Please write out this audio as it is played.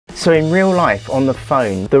So in real life on the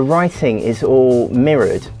phone, the writing is all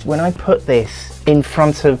mirrored. When I put this in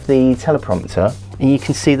front of the teleprompter, and you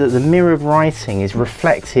can see that the mirrored writing is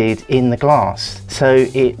reflected in the glass, so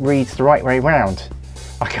it reads the right way round.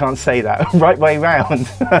 I can't say that, right way round.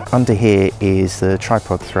 Under here is the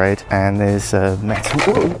tripod thread, and there's a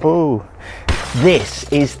metal, oh. This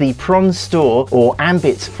is the Pronstoor or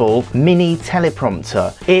Ambitful mini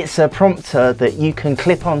teleprompter. It's a prompter that you can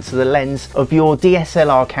clip onto the lens of your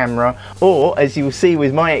DSLR camera, or as you'll see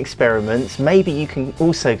with my experiments, maybe you can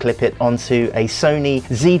also clip it onto a Sony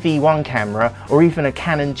ZV1 camera or even a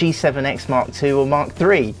Canon G7X Mk II or Mk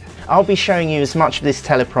III. I'll be showing you as much of this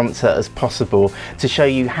teleprompter as possible to show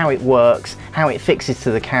you how it works, how it fixes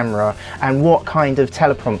to the camera, and what kind of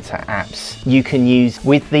teleprompter apps you can use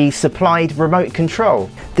with the supplied remote control.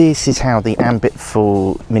 This is how the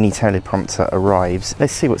Ambitful mini teleprompter arrives.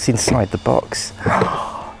 Let's see what's inside the box.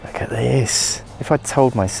 Look at this. If I'd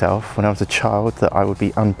told myself when I was a child that I would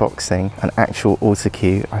be unboxing an actual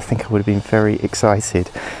autocue, I think I would have been very excited.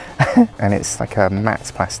 And it's like a matte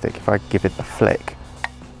plastic. If I give it a flick,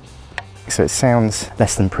 so it sounds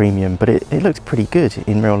less than premium, but it looks pretty good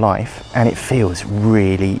in real life, and it feels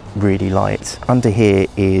really, really light. Under here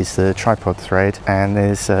is the tripod thread, and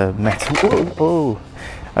there's a metal, oh,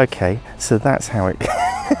 okay, so that's how it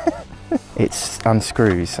it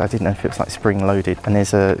unscrews. I didn't know if it was like spring loaded, and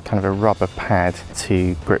there's a kind of a rubber pad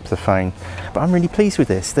to grip the phone. But I'm really pleased with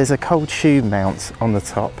this. There's a cold shoe mount on the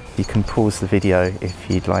top. You can pause the video if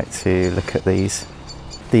you'd like to look at these.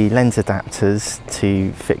 The lens adapters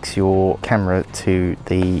to fix your camera to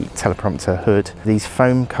the teleprompter hood. These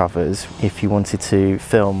foam covers if you wanted to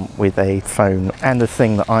film with a phone. And the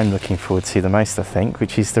thing that I'm looking forward to the most, I think,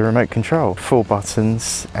 which is the remote control. 4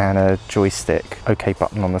 buttons and a joystick, OK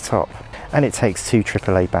button on the top. And it takes 2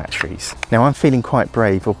 AAA batteries. Now I'm feeling quite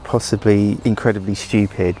brave, or possibly incredibly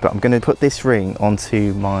stupid, but I'm going to put this ring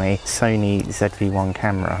onto my Sony ZV1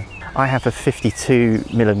 camera. I have a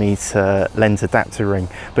 52mm lens adapter ring,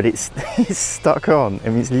 but it's stuck on. I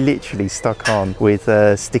mean, it's literally stuck on with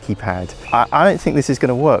a sticky pad. I don't think this is going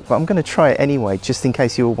to work, but I'm going to try it anyway, just in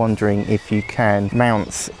case you're wondering if you can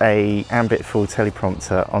mount a Ambitful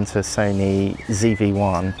teleprompter onto a Sony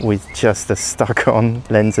ZV1 with just a stuck on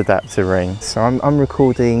lens adapter ring. So I'm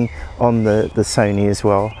recording on the Sony as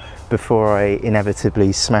well, before I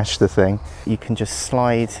inevitably smash the thing. You can just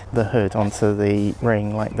slide the hood onto the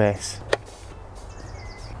ring like this.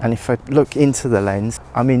 And if I look into the lens,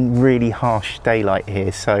 I'm in really harsh daylight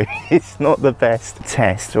here, so it's not the best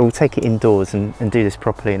test. We'll take it indoors and do this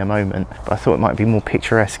properly in a moment, but I thought it might be more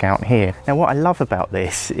picturesque out here. Now what I love about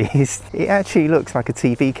this is it actually looks like a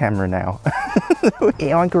TV camera now.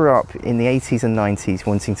 I grew up in the 80s and 90s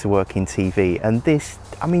wanting to work in TV, and this,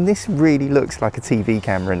 I mean, this really looks like a TV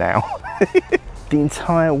camera now. The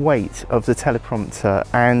entire weight of the teleprompter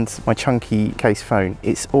and my chunky case phone,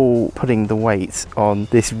 it's all putting the weight on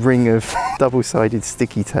this ring of double-sided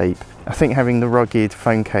sticky tape. I think having the rugged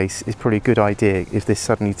phone case is probably a good idea if this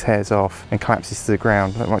suddenly tears off and collapses to the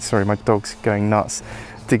ground. Sorry, my dog's going nuts,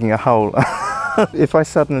 digging a hole. If I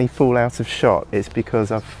suddenly fall out of shot, it's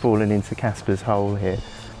because I've fallen into Casper's hole here.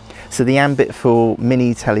 So the Ambitful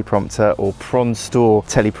mini teleprompter, or Pronstoor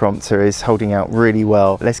teleprompter, is holding out really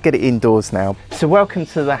well. Let's get it indoors now. So welcome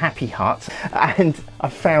to the happy hut, and I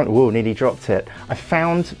found, whoa, nearly dropped it. I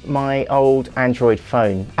found my old Android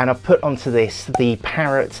phone, and I've put onto this the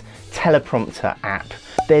Parrot teleprompter app.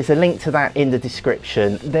 There's a link to that in the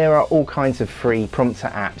description. There are all kinds of free prompter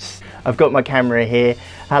apps. I've got my camera here.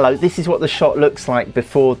 Hello, this is what the shot looks like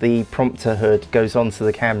before the prompter hood goes onto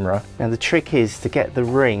the camera. Now the trick is to get the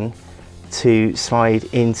ring to slide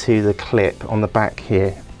into the clip on the back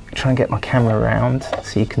here. Try and get my camera around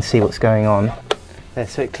so you can see what's going on. There,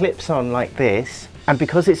 so it clips on like this, and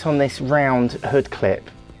because it's on this round hood clip,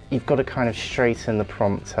 you've got to kind of straighten the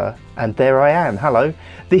prompter, and there I am. Hello.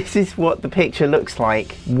 This is what the picture looks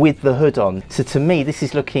like with the hood on. So to me, this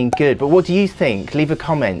is looking good. But what do you think? Leave a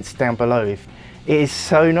comment down below. It is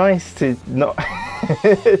so nice to not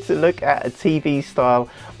to look at a TV style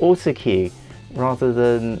autocue rather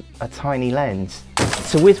than a tiny lens.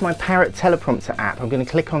 So with my Parrot teleprompter app, I'm going to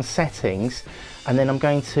click on settings, and then I'm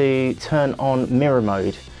going to turn on mirror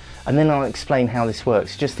mode. And then I'll explain how this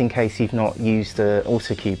works, just in case you've not used an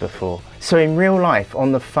autocue before. So in real life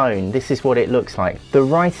on the phone, this is what it looks like. The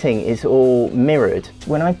writing is all mirrored.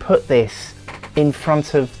 When I put this in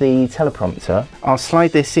front of the teleprompter, I'll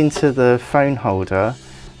slide this into the phone holder,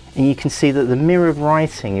 and you can see that the mirrored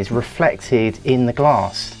writing is reflected in the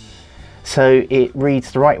glass. So it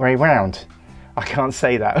reads the right way round. I can't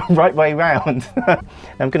say that, right way round.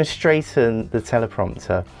 I'm going to straighten the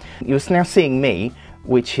teleprompter. You're now seeing me,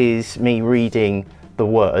 which is me reading the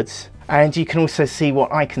words. And you can also see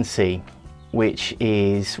what I can see, which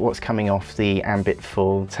is what's coming off the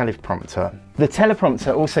Ambitful teleprompter. The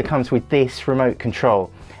teleprompter also comes with this remote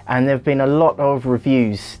control, and there have been a lot of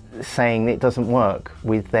reviews saying it doesn't work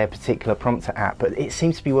with their particular prompter app, but it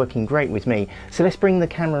seems to be working great with me. So let's bring the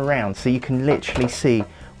camera around so you can literally see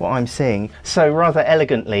what I'm seeing. So rather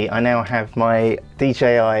elegantly, I now have my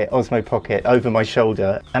DJI Osmo Pocket over my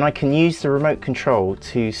shoulder, and I can use the remote control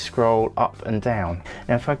to scroll up and down.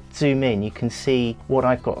 Now if I zoom in, you can see what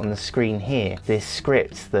I've got on the screen here, this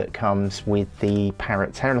script that comes with the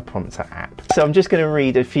Parrot teleprompter app. So I'm just going to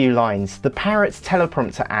read a few lines. The Parrot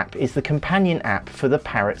teleprompter app is the companion app for the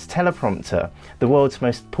Parrot teleprompter, the world's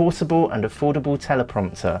most portable and affordable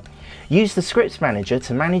teleprompter. Use the script manager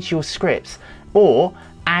to manage your scripts or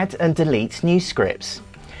add and delete new scripts.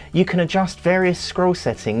 You can adjust various scroll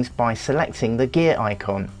settings by selecting the gear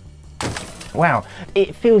icon. Wow,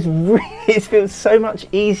 it feels so much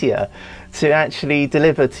easier to actually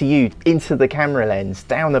deliver to you into the camera lens,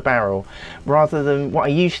 down the barrel, rather than what I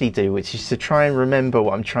usually do, which is to try and remember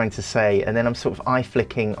what I'm trying to say, and then I'm sort of eye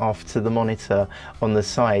flicking off to the monitor on the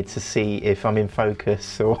side to see if I'm in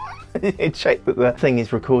focus or check that the thing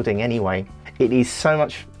is recording anyway. It is so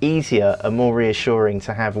much easier and more reassuring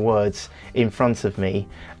to have words in front of me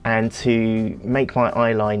and to make my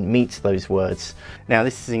eye line meet those words. Now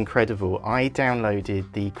this is incredible. I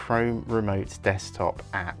downloaded the Chrome Remote Desktop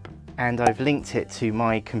app and I've linked it to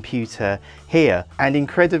my computer here, and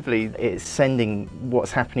incredibly it's sending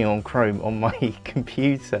what's happening on Chrome on my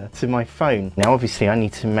computer to my phone. Now obviously I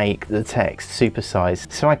need to make the text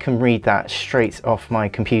supersized so I can read that straight off my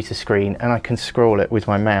computer screen, and I can scroll it with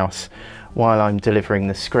my mouse while I'm delivering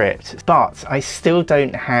the script. But I still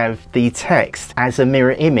don't have the text as a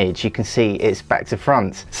mirror image. You can see it's back to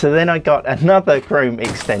front. So then I got another Chrome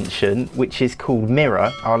extension which is called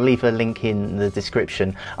Mirror. I'll leave a link in the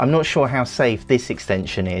description. I'm not sure how safe this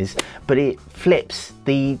extension is, but it flips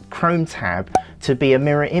the Chrome tab to be a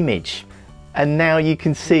mirror image. And now you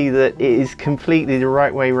can see that it is completely the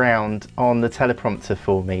right way round on the teleprompter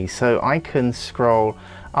for me. So I can scroll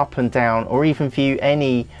up and down or even view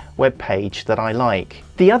any web page that I like.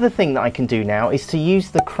 The other thing that I can do now is to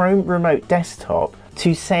use the Chrome Remote Desktop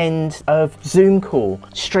to send a Zoom call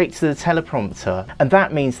straight to the teleprompter, and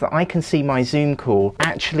that means that I can see my Zoom call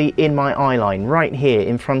actually in my eye line right here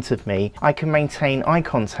in front of me. I can maintain eye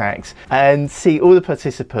contact and see all the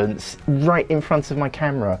participants right in front of my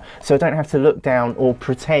camera, so I don't have to look down or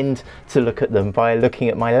pretend to look at them by looking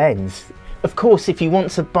at my lens. Of course, if you want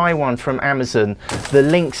to buy one from Amazon, the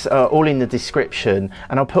links are all in the description,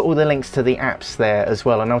 and I'll put all the links to the apps there as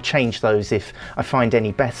well, and I'll change those if I find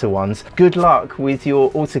any better ones. Good luck with your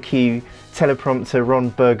autocue teleprompter Ron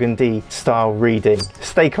Burgundy style reading.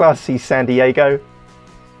 Stay classy, San Diego.